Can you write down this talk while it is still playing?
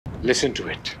Listen to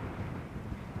it.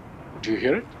 Do you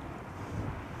hear it?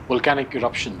 Volcanic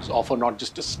eruptions offer not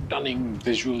just a stunning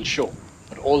visual show,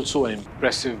 but also an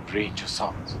impressive range of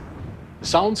sounds. The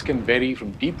sounds can vary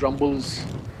from deep rumbles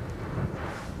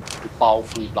to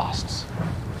powerful blasts,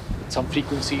 with some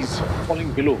frequencies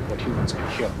falling below what humans can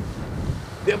hear.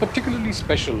 They are particularly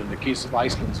special in the case of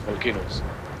Iceland's volcanoes,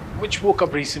 which woke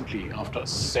up recently after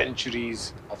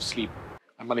centuries of sleep.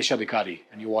 I'm Manish Adhikary,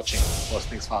 and you're watching First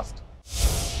Things Fast.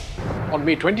 On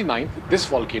May 29th, this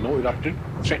volcano erupted,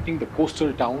 threatening the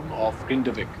coastal town of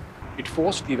Grindavik. It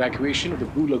forced the evacuation of the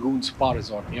Blue Lagoon spa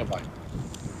resort nearby.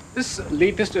 This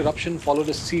latest eruption followed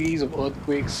a series of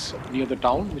earthquakes near the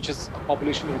town, which has a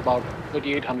population of about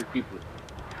 3,800 people.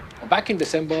 Back in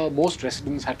December, most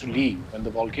residents had to leave when the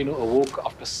volcano awoke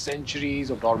after centuries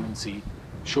of dormancy,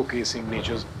 showcasing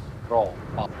nature's raw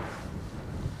power.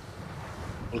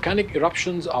 Volcanic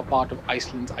eruptions are part of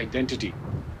Iceland's identity.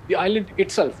 The island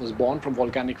itself was born from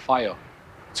volcanic fire.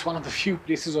 It's one of the few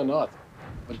places on Earth,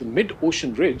 but the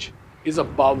mid-ocean ridge is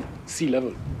above sea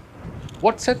level.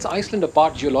 What sets Iceland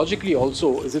apart geologically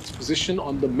also is its position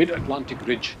on the mid-Atlantic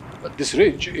ridge. This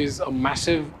ridge is a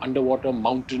massive underwater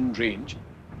mountain range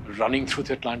running through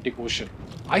the Atlantic Ocean.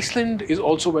 Iceland is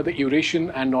also where the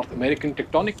Eurasian and North American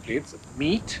tectonic plates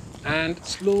meet and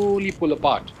slowly pull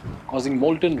apart, causing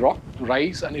molten rock to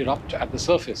rise and erupt at the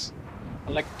surface.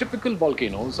 Unlike typical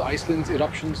volcanoes, Iceland's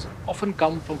eruptions often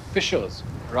come from fissures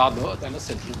rather than a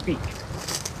central peak.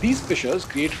 These fissures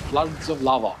create floods of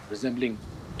lava resembling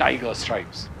tiger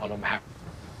stripes on a map.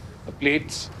 The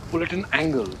plates pull at an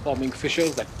angle, forming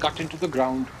fissures that cut into the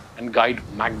ground and guide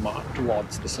magma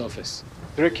towards the surface.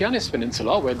 The Reykjanes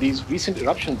Peninsula, where these recent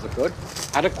eruptions occurred,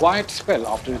 had a quiet spell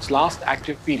after its last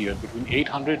active period between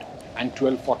 800 and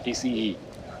 1240 CE.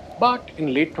 But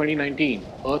in late 2019,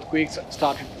 earthquakes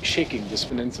started shaking this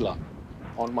peninsula.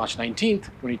 On March 19th,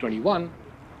 2021,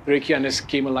 Reykjanes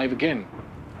came alive again.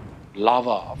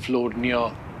 Lava flowed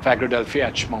near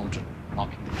Fagradalfjall mountain,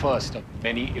 marking the first of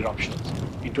many eruptions.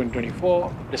 In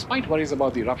 2024, despite worries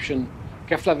about the eruption,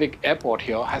 Keflavik airport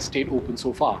here has stayed open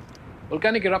so far.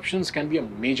 Volcanic eruptions can be a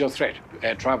major threat to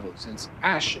air travel since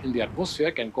ash in the atmosphere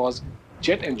can cause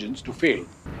jet engines to fail.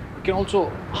 It can also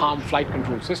harm flight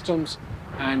control systems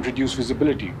and reduce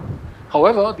visibility.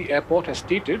 However, the airport has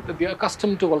stated that they are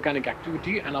accustomed to volcanic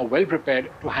activity and are well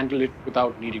prepared to handle it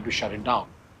without needing to shut it down.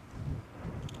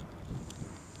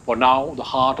 For now, the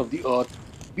heart of the earth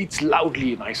beats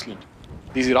loudly in Iceland.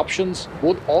 These eruptions,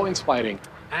 both awe-inspiring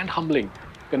and humbling,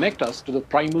 connect us to the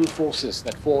primal forces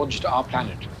that forged our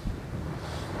planet.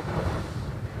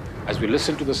 As we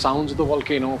listen to the sounds of the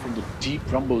volcano, from the deep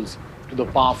rumbles to the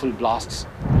powerful blasts,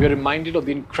 we are reminded of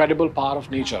the incredible power of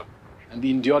nature and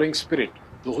the enduring spirit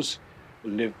of those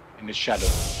who live in its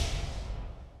shadow.